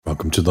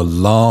welcome to the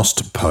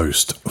last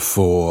post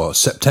for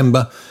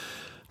September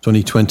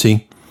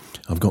 2020.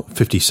 I've got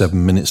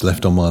 57 minutes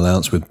left on my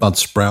allowance with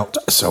Budsprout,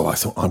 so I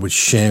thought I would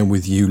share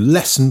with you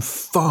Lesson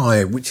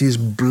 5, which is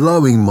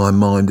blowing my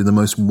mind in the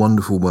most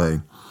wonderful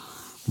way.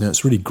 Now,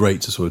 it's really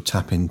great to sort of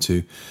tap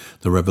into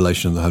the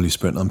revelation of the Holy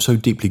Spirit. I'm so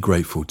deeply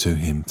grateful to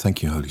Him.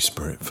 Thank you, Holy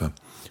Spirit, for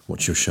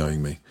what you're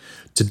showing me.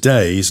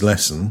 Today's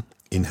lesson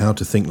in how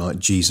to think like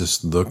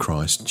Jesus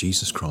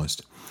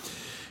Christ,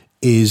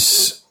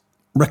 is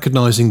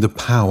recognizing the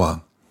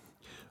power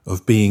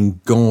of being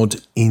God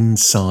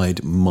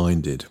inside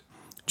minded.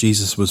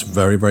 Jesus was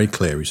very, very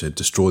clear. He said,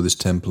 destroy this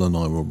temple and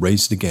I will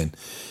raise it again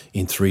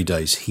in 3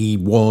 days. He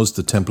was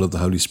the temple of the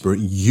Holy Spirit.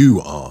 You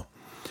are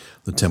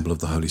the temple of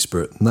the Holy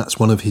Spirit. And that's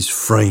one of his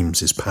frames,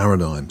 his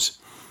paradigms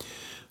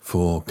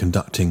for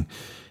conducting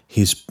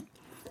his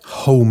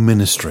whole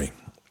ministry.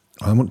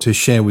 I want to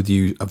share with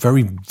you a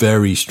very,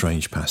 very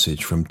strange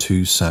passage from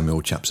 2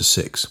 Samuel chapter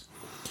 6,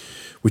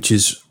 which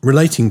is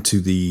relating to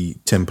the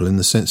temple in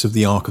the sense of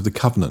the Ark of the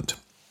Covenant.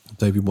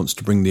 David wants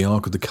to bring the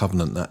Ark of the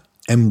Covenant, that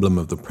emblem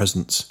of the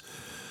presence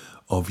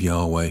of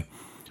Yahweh,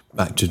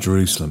 back to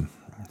Jerusalem.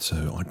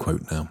 So I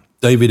quote now.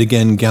 David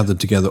again gathered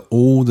together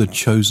all the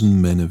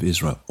chosen men of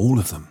Israel, all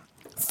of them,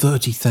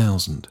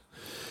 30,000.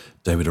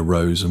 David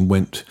arose and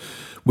went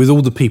with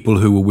all the people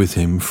who were with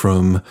him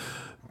from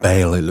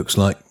Baal, it looks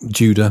like,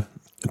 Judah,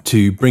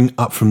 to bring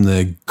up from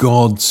there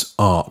God's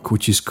Ark,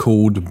 which is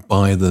called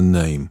by the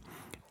name,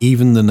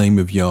 even the name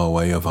of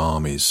Yahweh of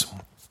armies,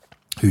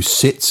 who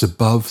sits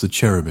above the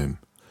cherubim.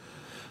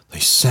 They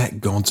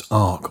set God's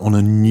ark on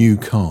a new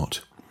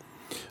cart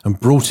and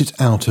brought it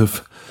out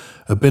of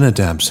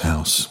Abinadab's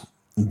house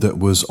that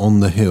was on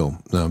the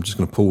hill. Now, I'm just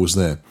going to pause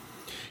there.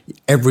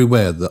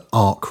 Everywhere the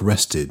ark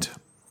rested,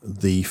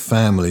 the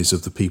families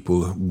of the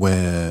people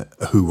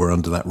who were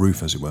under that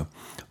roof, as it were,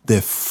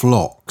 their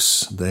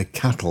flocks, their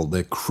cattle,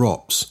 their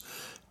crops,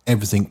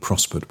 everything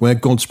prospered. Where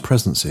God's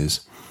presence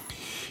is,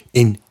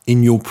 in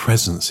your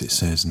presence, it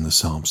says in the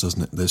Psalms,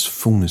 doesn't it? There's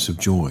fullness of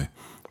joy.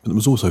 But there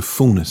was also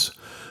fullness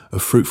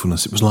of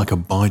fruitfulness. It was like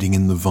abiding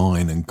in the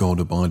vine and God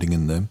abiding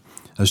in them.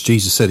 As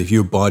Jesus said, if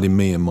you abide in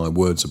me and my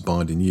words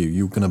abide in you,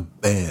 you're going to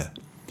bear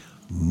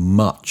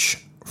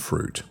much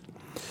fruit.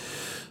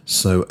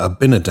 So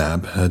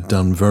Abinadab had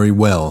done very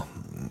well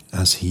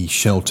as he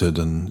sheltered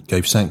and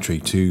gave sanctuary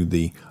to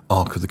the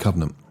Ark of the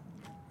Covenant.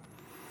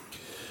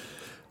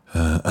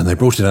 And they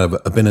brought it out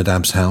of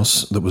Abinadab's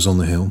house that was on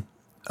the hill.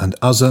 And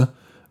Uzzah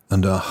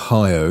and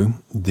Ahio,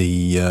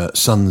 the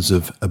sons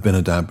of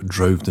Abinadab,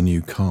 drove the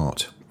new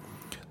cart.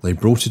 They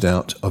brought it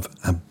out of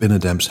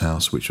Abinadab's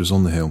house, which was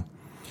on the hill,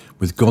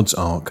 with God's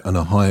ark, and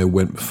Ahio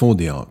went before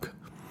the ark.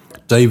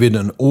 David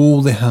and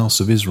all the house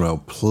of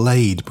Israel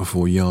played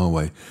before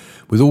Yahweh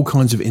with all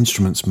kinds of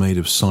instruments made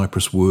of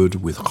cypress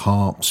wood, with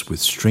harps, with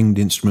stringed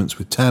instruments,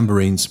 with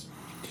tambourines,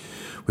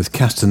 with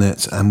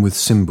castanets, and with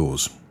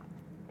cymbals.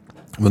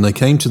 When they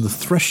came to the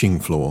threshing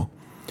floor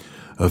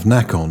of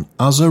Nachon,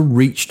 Uzzah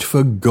reached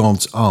for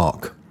God's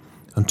ark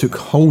and took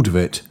hold of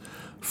it,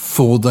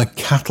 for the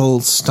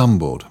cattle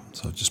stumbled.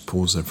 So I'll just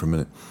pause there for a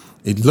minute.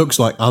 It looks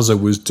like Uzzah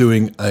was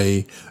doing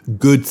a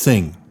good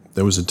thing.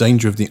 There was a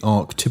danger of the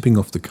ark tipping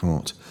off the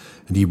cart,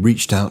 and he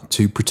reached out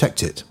to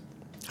protect it.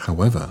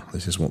 However,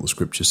 this is what the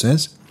scripture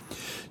says.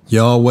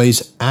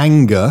 Yahweh's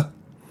anger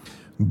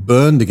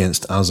burned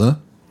against Uzzah,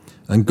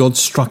 and God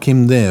struck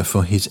him there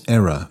for his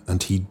error,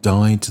 and he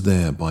died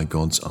there by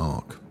God's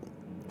ark.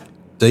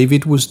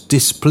 David was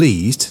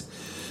displeased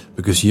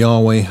because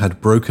Yahweh had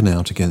broken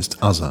out against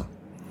Uzzah,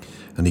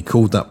 and he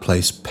called that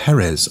place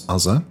Perez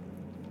Uzzah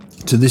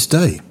to this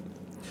day.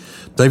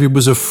 David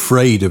was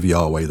afraid of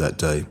Yahweh that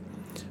day,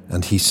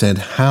 and he said,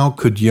 how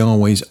could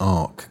Yahweh's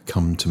ark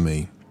come to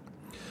me?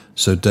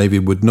 So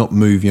David would not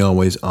move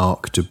Yahweh's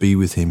ark to be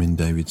with him in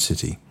David's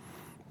city.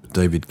 But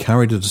David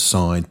carried it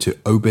aside to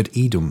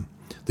Obed-Edom,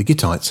 the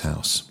Gittite's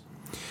house.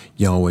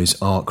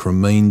 Yahweh's ark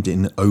remained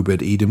in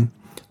Obed-Edom,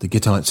 the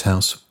Gittite's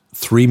house,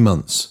 3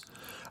 months,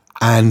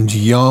 and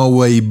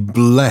Yahweh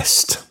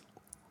blessed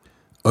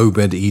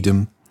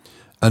Obed-Edom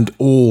and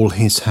all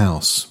his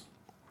house.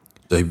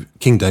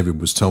 King David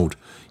was told,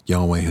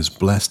 Yahweh has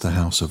blessed the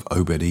house of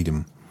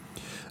Obed-Edom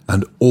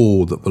and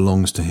all that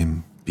belongs to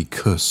him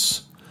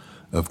because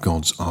of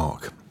God's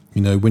ark.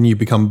 You know, when you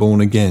become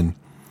born again,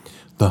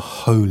 the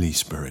Holy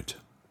Spirit,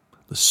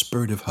 the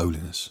Spirit of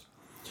holiness,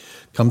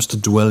 comes to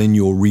dwell in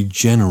your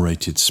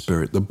regenerated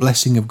spirit, the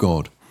blessing of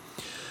God,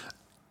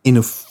 in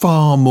a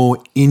far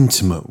more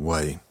intimate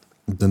way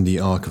than the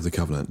Ark of the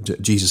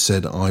Covenant. Jesus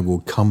said, I will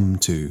come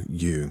to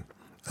you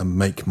and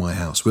make my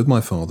house with my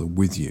Father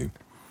with you.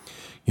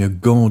 You know,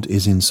 God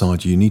is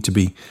inside you. You need to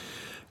be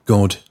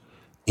God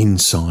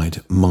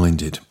inside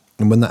minded.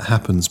 And when that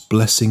happens,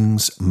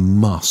 blessings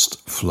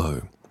must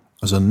flow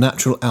as a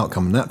natural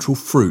outcome, natural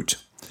fruit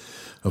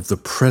of the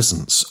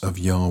presence of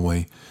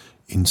Yahweh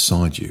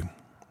inside you.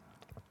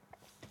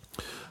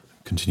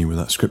 Continue with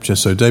that scripture.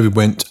 So David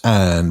went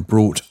and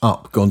brought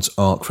up God's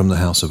ark from the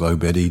house of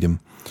Obed-Edom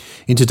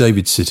into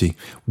David's city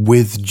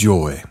with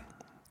joy.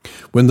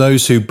 When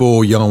those who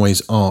bore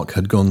Yahweh's ark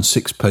had gone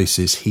 6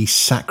 paces, he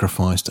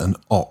sacrificed an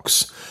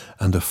ox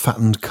and a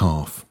fattened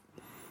calf.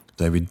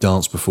 David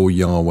danced before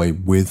Yahweh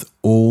with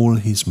all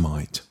his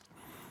might.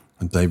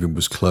 And David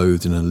was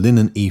clothed in a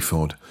linen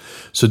ephod.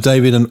 So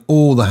David and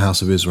all the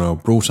house of Israel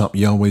brought up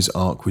Yahweh's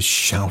ark with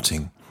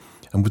shouting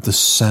and with the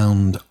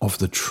sound of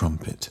the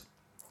trumpet.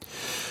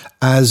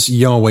 As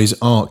Yahweh's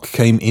ark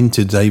came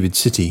into David's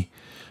city,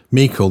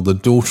 Michal, the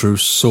daughter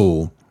of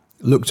Saul,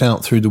 looked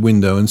out through the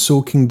window and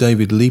saw King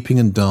David leaping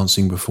and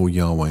dancing before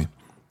Yahweh,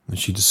 and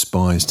she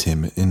despised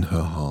him in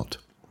her heart.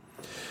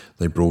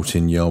 They brought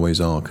in Yahweh's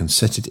ark and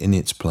set it in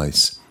its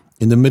place,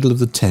 in the middle of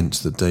the tent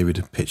that David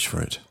had pitched for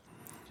it.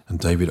 And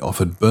David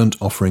offered burnt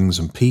offerings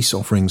and peace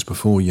offerings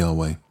before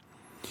Yahweh.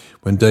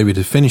 When David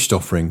had finished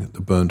offering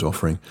the burnt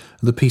offering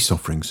and the peace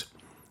offerings,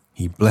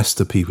 he blessed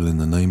the people in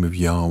the name of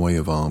Yahweh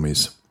of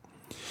armies.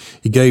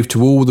 He gave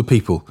to all the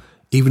people,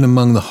 even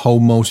among the whole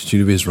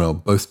multitude of Israel,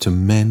 both to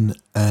men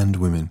and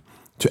women,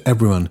 to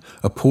everyone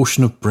a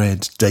portion of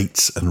bread,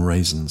 dates and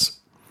raisins.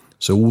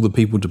 So all the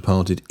people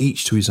departed,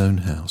 each to his own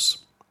house.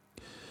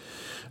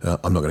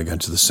 I'm not going to go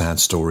into the sad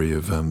story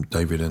of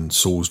David and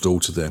Saul's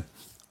daughter there.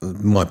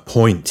 My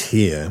point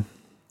here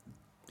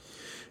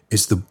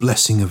is the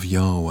blessing of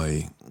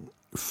Yahweh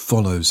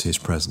follows his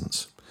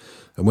presence.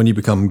 And when you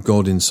become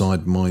God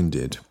inside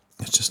minded,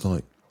 it's just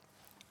like,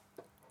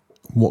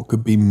 what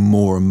could be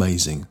more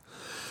amazing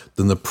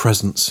than the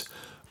presence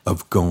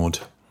of God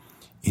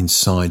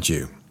inside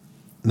you?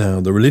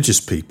 Now, the religious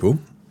people,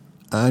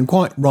 and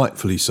quite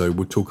rightfully so,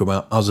 would talk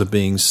about Uzzah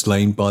being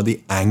slain by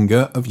the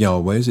anger of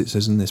Yahweh, as it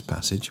says in this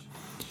passage,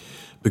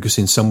 because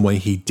in some way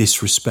he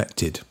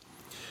disrespected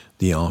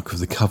the Ark of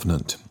the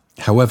Covenant.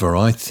 However,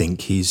 I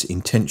think his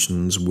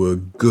intentions were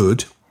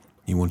good.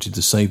 He wanted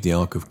to save the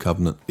Ark of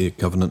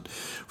Covenant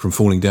from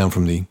falling down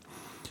from the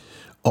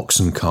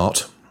oxen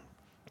cart.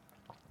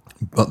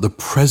 But the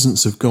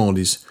presence of God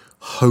is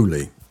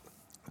holy.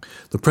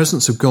 The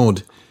presence of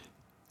God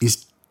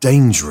is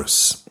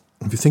dangerous.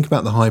 If you think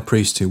about the high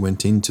priest who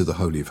went into the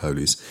Holy of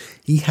Holies,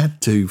 he had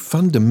to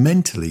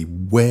fundamentally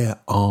wear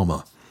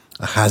armour,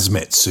 a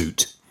hazmat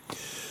suit,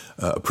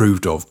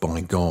 approved of by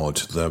God,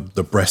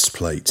 the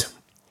breastplate.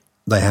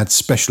 They had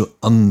special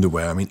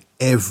underwear. I mean,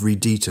 every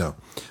detail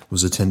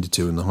was attended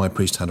to, and the high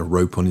priest had a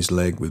rope on his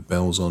leg with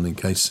bells on in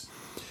case,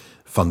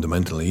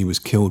 fundamentally, he was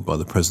killed by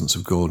the presence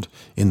of God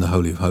in the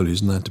Holy of Holies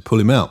and they had to pull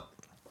him out.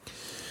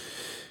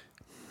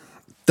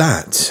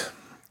 That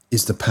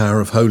is the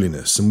power of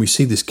holiness, and we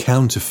see this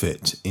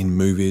counterfeit in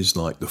movies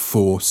like The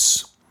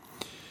Force.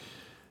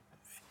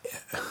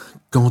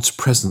 God's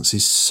presence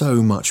is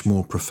so much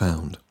more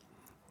profound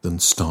than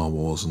Star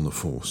Wars and The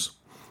Force.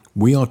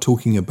 We are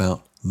talking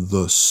about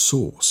the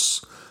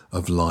source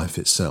of life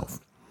itself.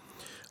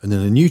 And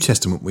in the New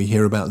Testament, we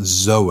hear about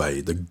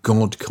Zoe, the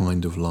God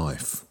kind of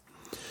life,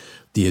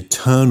 the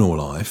eternal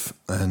life.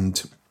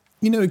 And,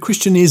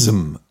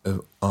 Christianism,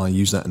 I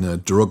use that in a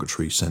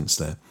derogatory sense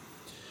there.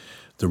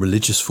 The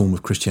religious form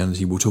of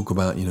Christianity will talk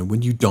about,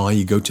 when you die,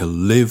 you go to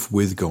live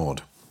with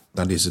God.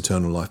 That is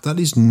eternal life. That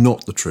is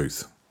not the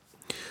truth.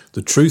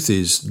 The truth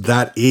is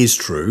that is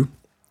true.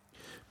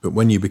 But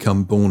when you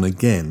become born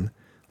again,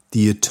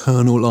 the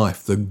eternal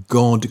life, the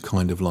God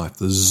kind of life,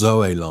 the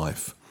Zoe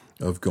life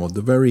of God,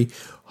 the very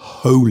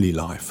holy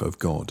life of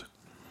God,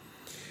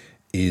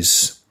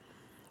 is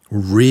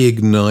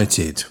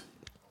reignited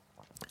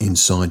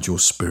inside your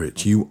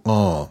spirit. You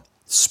are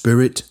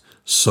spirit,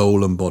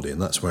 soul and body,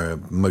 and that's where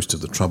most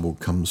of the trouble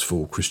comes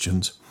for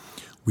Christians.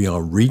 We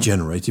are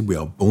regenerated, we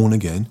are born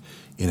again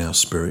in our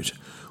spirit.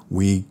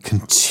 We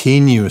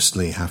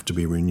continuously have to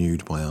be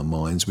renewed by our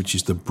minds, which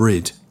is the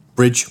bridge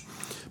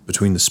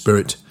between the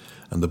spirit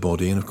and the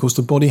body. And of course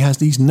the body has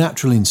these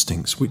natural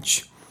instincts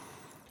which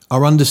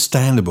are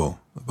understandable,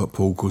 but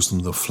Paul calls them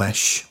the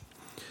flesh,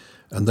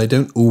 and they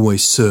don't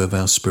always serve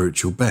our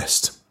spiritual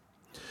best.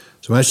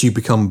 So as you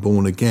become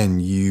born again,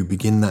 you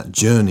begin that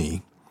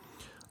journey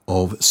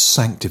of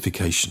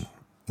sanctification,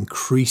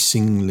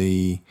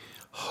 increasingly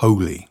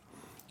holy,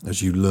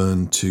 as you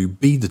learn to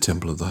be the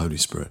temple of the Holy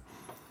Spirit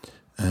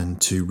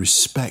and to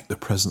respect the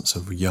presence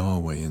of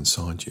Yahweh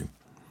inside you.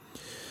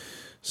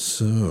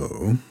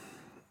 So,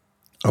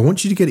 I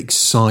want you to get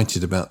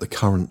excited about the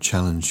current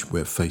challenge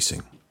we're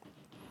facing.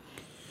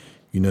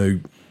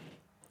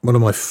 One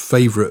of my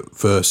favourite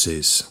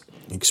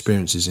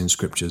experiences in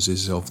scriptures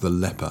is of the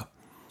leper.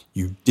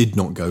 You did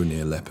not go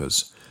near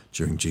lepers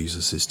during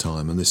Jesus'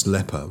 time. And this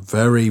leper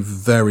very,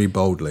 very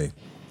boldly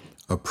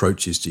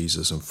approaches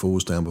Jesus and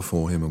falls down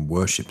before him and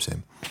worships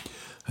him.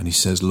 And he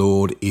says,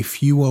 Lord,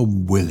 if you are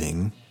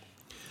willing,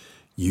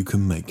 you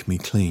can make me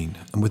clean.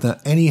 And without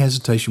any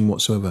hesitation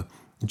whatsoever,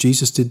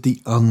 Jesus did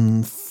the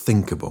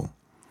unthinkable.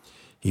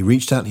 He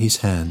reached out his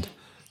hand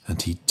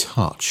and he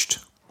touched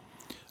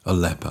a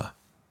leper.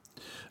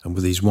 And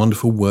with these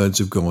wonderful words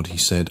of God, he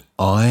said,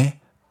 I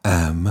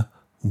am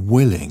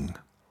willing.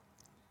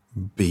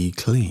 Be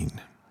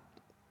clean.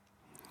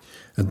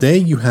 And there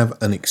you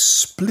have an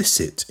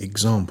explicit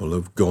example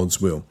of God's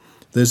will.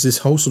 There's this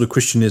whole sort of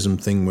Christianism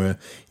thing where,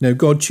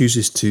 God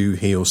chooses to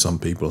heal some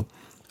people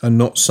and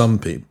not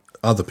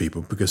other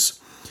people, because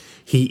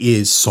he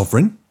is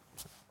sovereign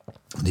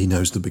and he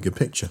knows the bigger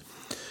picture.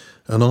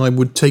 And I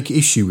would take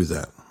issue with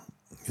that.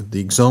 The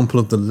example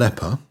of the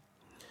leper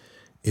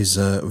is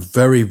a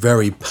very,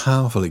 very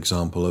powerful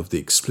example of the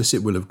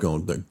explicit will of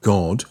God, that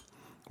God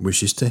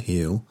wishes to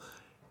heal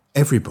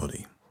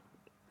everybody.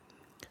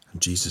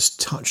 And Jesus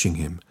touching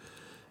him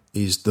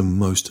is the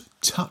most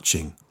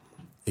touching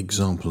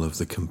example of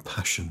the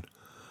compassion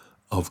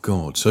of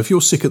God. So if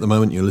you're sick at the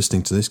moment, you're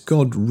listening to this,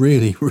 God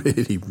really,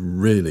 really,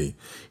 really,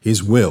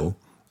 his will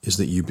is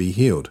that you be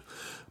healed.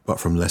 But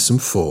from lesson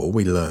 4,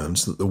 we learned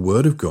that the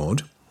word of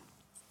God,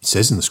 it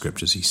says in the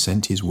scriptures, he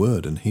sent his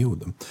word and healed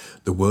them.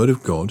 The word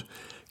of God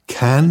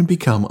can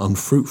become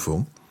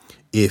unfruitful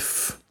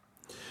if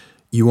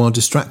you are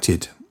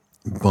distracted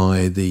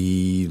by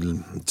the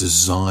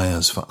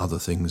desires for other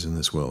things in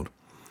this world,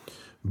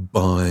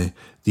 by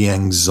the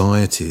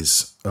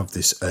anxieties of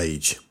this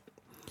age,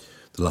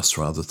 the lust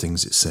for other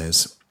things, it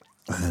says,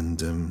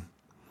 and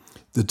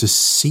the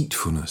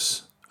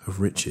deceitfulness of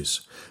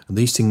riches. And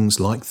these things,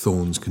 like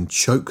thorns, can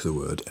choke the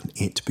word and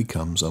it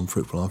becomes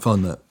unfruitful. I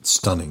find that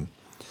stunning,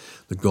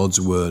 that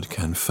God's word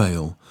can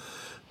fail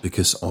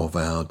because of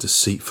our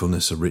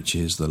deceitfulness of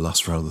riches, the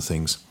lust for other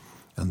things,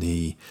 and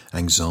the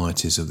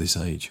anxieties of this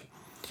age.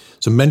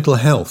 So mental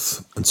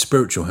health and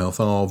spiritual health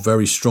are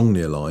very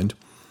strongly aligned.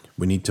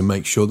 We need to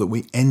make sure that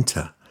we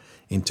enter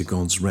into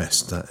God's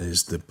rest. That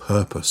is the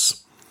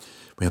purpose.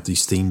 We have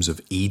these themes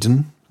of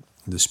Eden,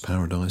 this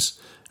paradise,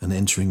 and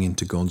entering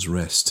into God's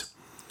rest.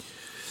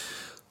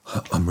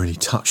 I'm really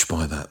touched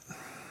by that.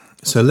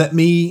 So let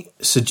me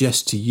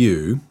suggest to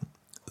you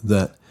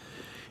that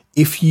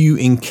if you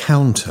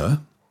encounter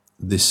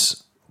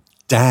this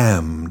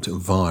damned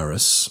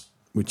virus,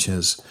 which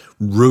has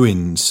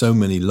ruined so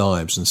many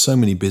lives and so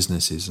many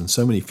businesses and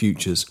so many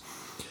futures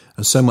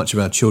and so much of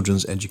our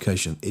children's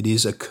education, it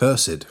is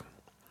accursed.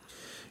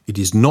 It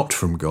is not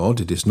from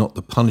God. It is not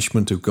the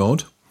punishment of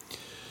God.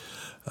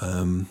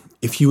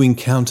 If you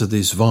encounter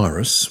this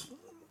virus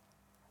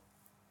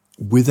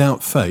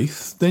without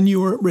faith, then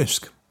you are at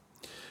risk.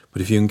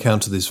 But if you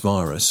encounter this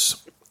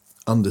virus,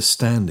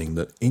 understanding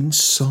that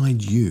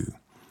inside you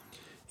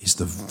is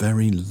the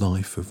very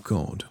life of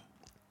God,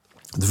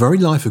 the very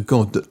life of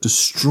God that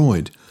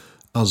destroyed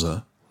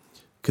Uzzah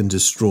can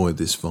destroy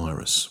this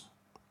virus.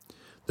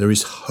 There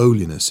is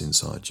holiness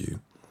inside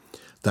you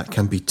that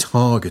can be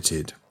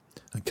targeted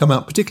and come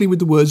out, particularly with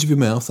the words of your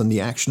mouth and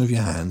the action of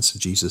your hands.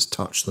 Jesus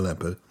touched the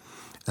leper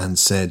and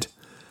said,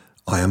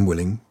 I am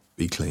willing,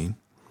 be clean.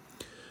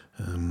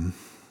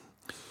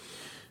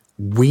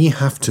 We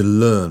have to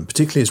learn,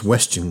 particularly as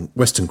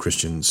Western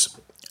Christians,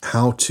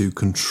 how to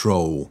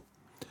control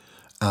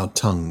our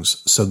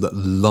tongues so that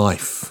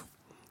life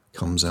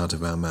comes out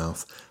of our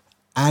mouth.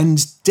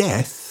 And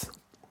death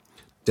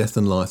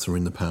and life are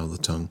in the power of the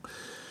tongue.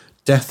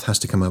 Death has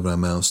to come out of our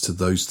mouths to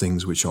those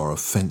things which are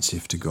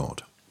offensive to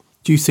God.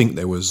 Do you think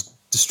there was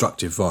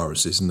destructive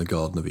viruses in the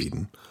Garden of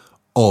Eden?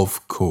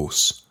 Of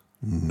course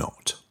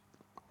not.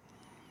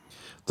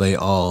 They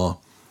are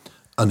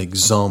an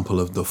example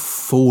of the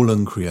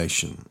fallen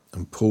creation.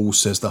 And Paul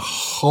says the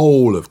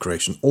whole of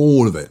creation,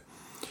 all of it,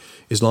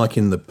 is like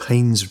in the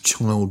pains of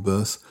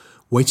childbirth,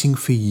 waiting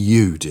for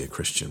you, dear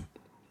Christian,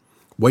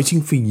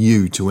 waiting for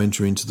you to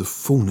enter into the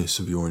fullness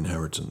of your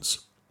inheritance.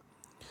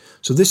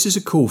 So this is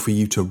a call for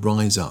you to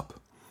rise up,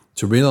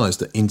 to realize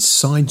that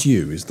inside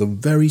you is the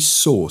very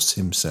source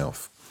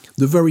himself,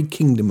 the very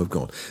kingdom of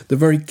God, the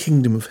very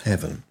kingdom of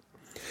heaven,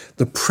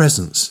 the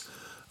presence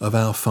of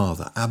our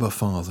Father, Abba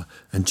Father,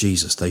 and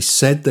Jesus. They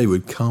said they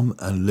would come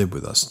and live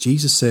with us.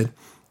 Jesus said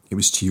it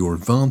was to your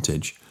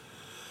advantage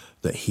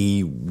that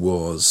he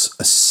was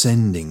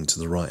ascending to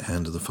the right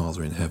hand of the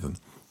Father in heaven,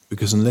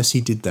 because unless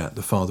he did that,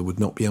 the Father would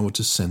not be able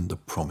to send the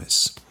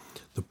promised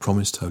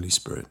Holy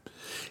Spirit.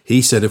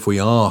 He said if we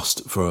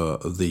asked for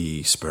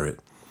the Spirit,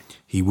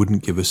 he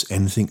wouldn't give us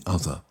anything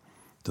other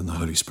than the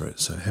Holy Spirit.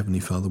 So, Heavenly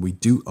Father, we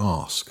do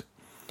ask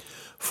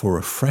for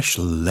a fresh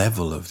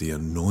level of the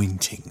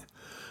anointing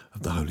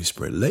of the Holy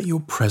Spirit. Let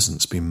your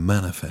presence be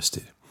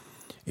manifested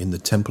in the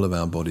temple of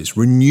our bodies.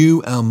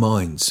 Renew our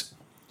minds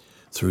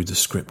through the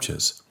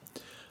scriptures.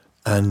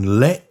 And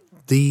let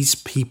these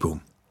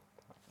people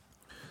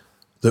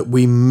that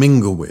we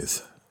mingle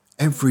with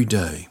every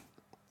day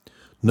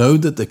know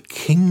that the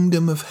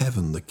kingdom of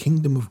heaven, the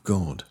kingdom of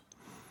God,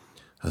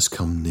 has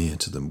come near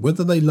to them,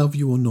 whether they love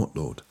you or not,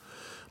 Lord.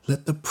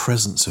 Let the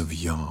presence of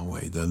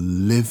Yahweh, the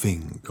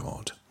living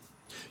God,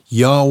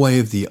 Yahweh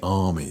of the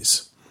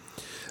armies,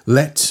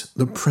 let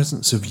the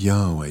presence of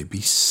Yahweh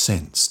be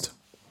sensed.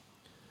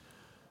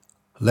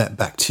 Let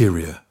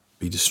bacteria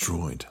be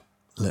destroyed.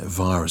 Let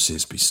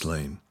viruses be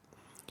slain.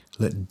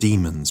 Let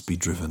demons be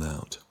driven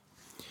out.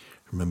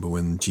 Remember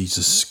when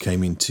Jesus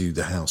came into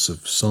the house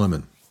of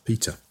Simon,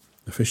 Peter,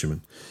 the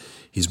fisherman,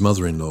 his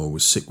mother-in-law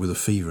was sick with a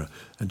fever,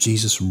 and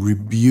Jesus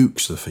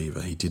rebukes the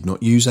fever. He did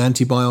not use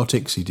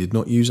antibiotics. He did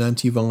not use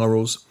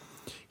antivirals.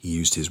 He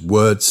used his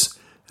words,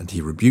 and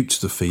he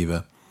rebuked the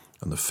fever,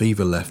 and the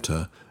fever left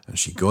her, and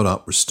she got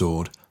up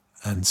restored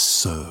and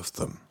served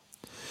them.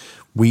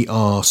 We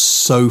are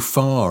so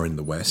far in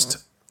the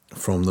West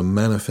from the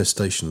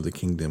manifestation of the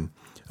kingdom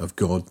of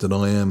God that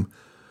I am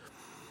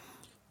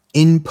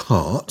in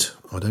part,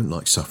 I don't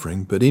like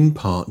suffering, but in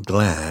part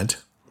glad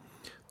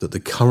that the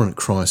current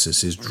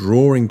crisis is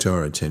drawing to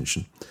our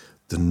attention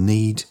the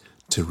need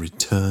to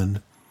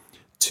return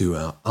to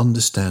our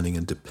understanding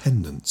and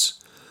dependence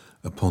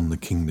upon the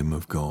kingdom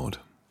of God.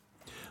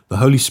 The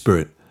Holy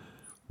Spirit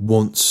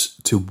wants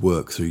to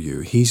work through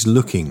you. He's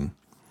looking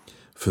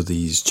for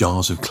these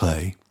jars of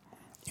clay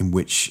in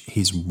which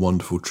his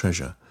wonderful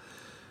treasure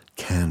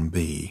can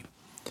be,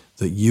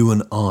 that you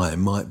and I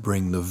might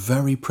bring the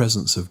very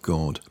presence of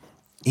God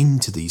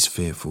into these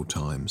fearful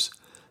times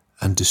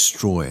and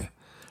destroy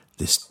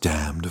this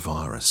damned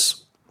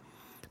virus.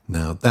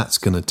 Now, that's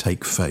going to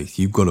take faith.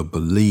 You've got to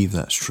believe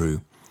that's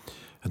true,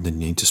 and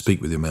then you need to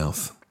speak with your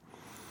mouth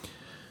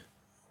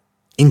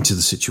into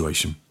the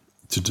situation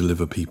to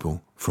deliver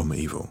people from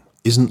evil.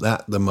 Isn't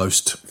that the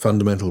most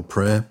fundamental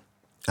prayer?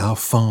 Our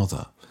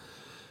Father,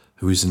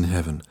 who is in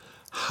heaven,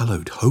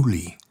 hallowed,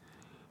 holy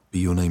be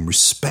your name,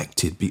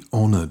 respected, be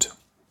honoured,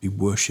 be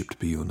worshipped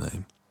be your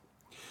name.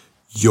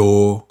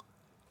 Your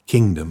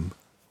kingdom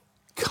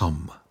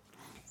come.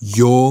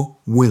 Your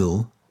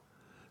will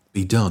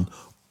be done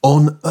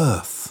on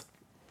earth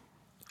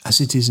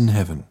as it is in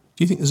heaven.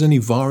 Do you think there's any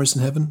virus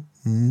in heaven?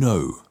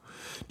 No.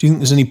 Do you think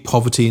there's any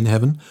poverty in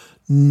heaven?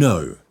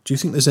 No. Do you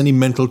think there's any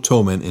mental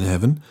torment in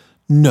heaven?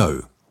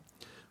 No.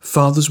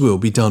 Father's will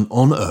be done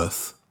on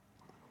earth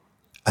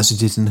as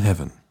it is in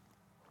heaven.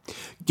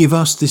 Give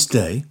us this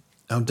day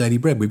our daily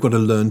bread. We've got to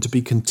learn to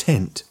be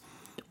content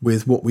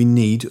with what we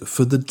need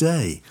for the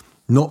day,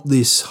 not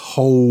this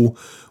whole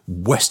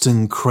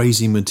Western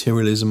crazy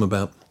materialism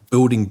about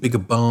building bigger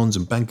barns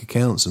and bank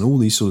accounts and all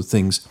these sort of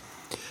things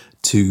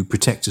to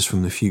protect us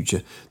from the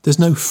future. There's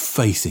no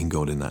faith in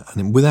God in that.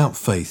 And without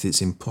faith,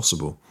 it's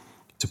impossible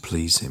to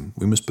please him.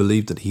 We must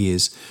believe that he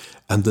is,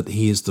 and that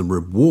he is the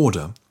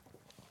rewarder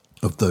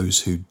of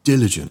those who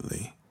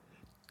diligently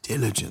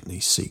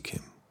seek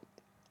him.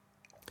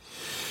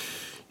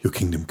 Your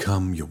kingdom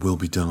come, your will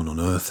be done on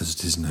earth as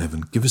it is in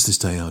heaven. Give us this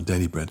day our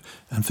daily bread,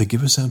 and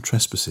forgive us our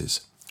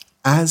trespasses,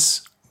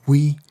 as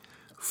we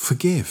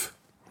forgive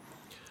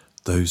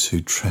those who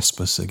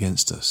trespass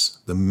against us.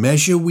 The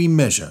measure we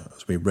measure,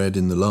 as we read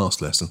in the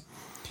last lesson,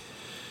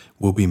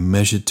 will be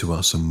measured to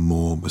us and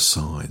more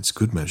besides.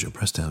 Good measure,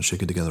 pressed down,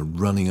 shaken together,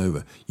 running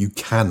over. You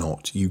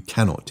cannot,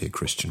 dear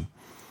Christian,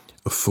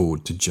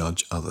 afford to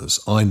judge others.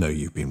 I know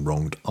you've been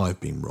wronged. I've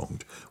been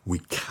wronged. We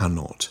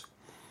cannot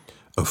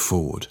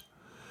afford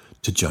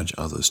to judge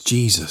others.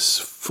 Jesus,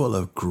 full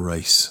of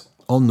grace,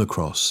 on the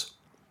cross,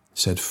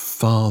 said,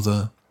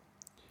 Father,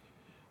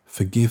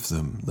 forgive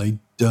them. They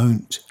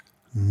don't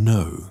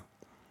know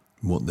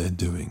what they're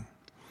doing.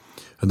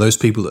 And those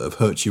people that have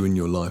hurt you in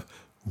your life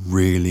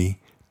really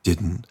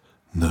didn't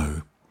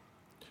know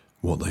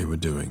what they were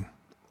doing.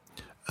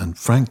 And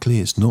frankly,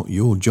 it's not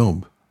your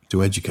job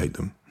to educate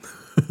them.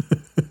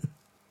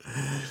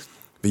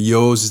 But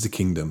yours is the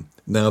kingdom.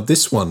 Now,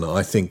 this one,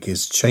 I think,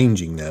 is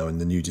changing now in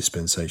the new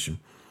dispensation.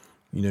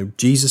 You know,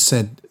 Jesus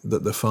said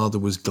that the Father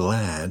was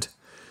glad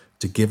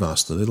to give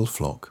us, the little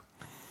flock,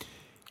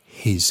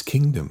 his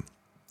kingdom.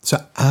 So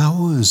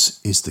ours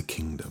is the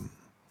kingdom.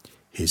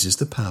 His is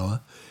the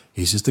power,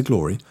 his is the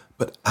glory,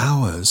 but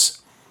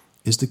ours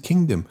is the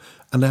kingdom.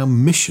 And our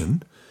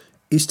mission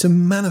is to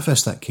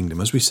manifest that kingdom.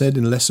 As we said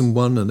in lesson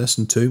 1 and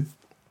lesson 2,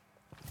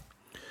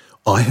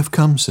 I have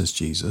come, says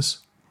Jesus,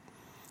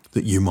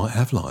 that you might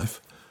have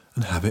life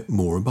and have it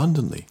more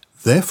abundantly.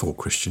 Therefore,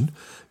 Christian,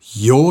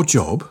 your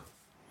job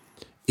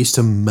is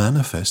to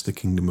manifest the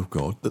kingdom of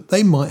God, that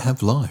they might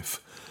have life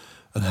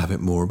and have it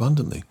more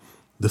abundantly.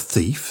 The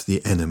thief,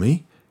 the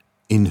enemy,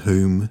 in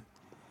whom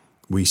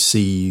we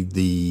see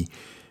the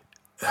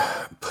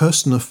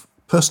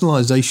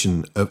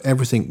personalization of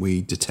everything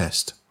we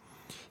detest.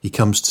 He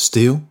comes to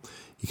steal,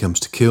 he comes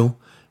to kill,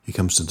 he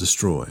comes to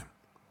destroy.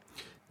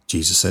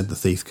 Jesus said the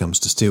thief comes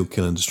to steal,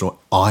 kill and destroy.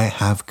 I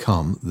have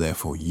come,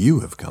 therefore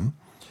you have come,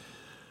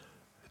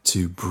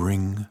 to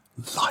bring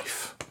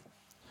life,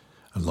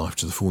 and life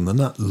to the full. And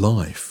that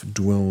life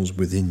dwells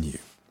within you.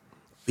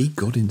 Be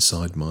God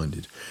inside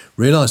minded.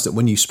 Realize that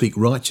when you speak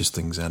righteous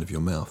things out of your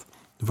mouth,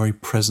 the very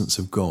presence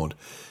of God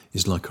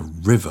is like a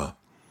river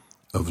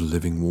of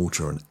living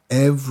water, and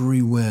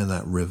everywhere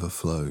that river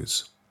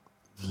flows,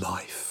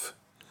 life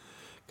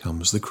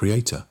comes. The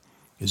Creator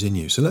is in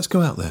you. So let's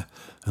go out there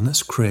and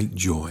let's create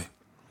joy.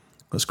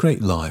 Let's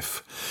create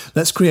life.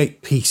 Let's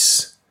create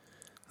peace.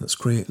 Let's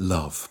create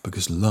love,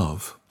 because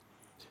love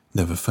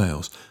never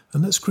fails.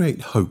 And let's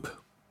create hope,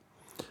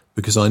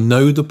 because I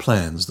know the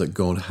plans that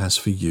God has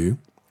for you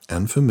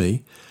and for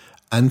me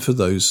and for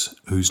those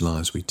whose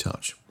lives we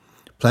touch.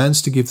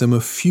 Plans to give them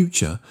a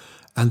future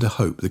and a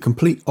hope, the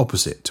complete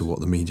opposite to what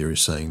the media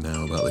is saying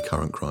now about the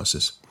current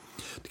crisis.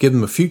 To give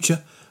them a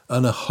future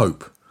and a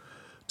hope,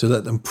 to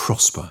let them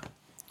prosper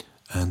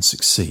and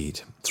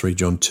succeed. 3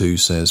 John 2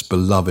 says,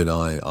 Beloved,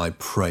 I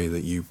pray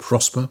that you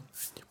prosper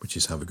which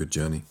is have a good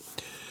journey.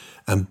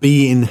 And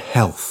be in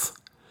health,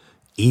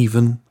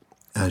 even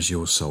as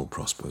your soul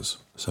prospers.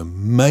 So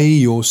may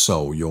your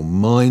soul, your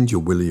mind,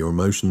 your will, your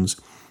emotions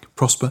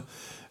prosper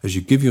as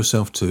you give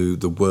yourself to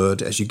the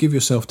Word, as you give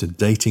yourself to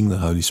dating the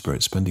Holy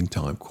Spirit, spending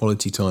time,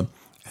 quality time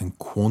and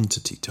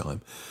quantity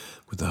time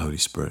with the Holy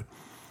Spirit.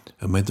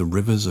 And may the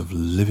rivers of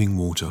living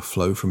water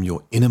flow from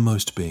your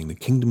innermost being. The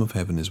kingdom of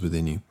heaven is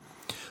within you,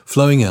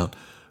 flowing out,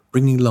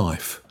 bringing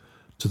life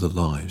to the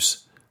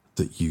lives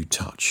that you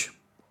touch.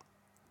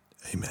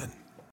 Amen.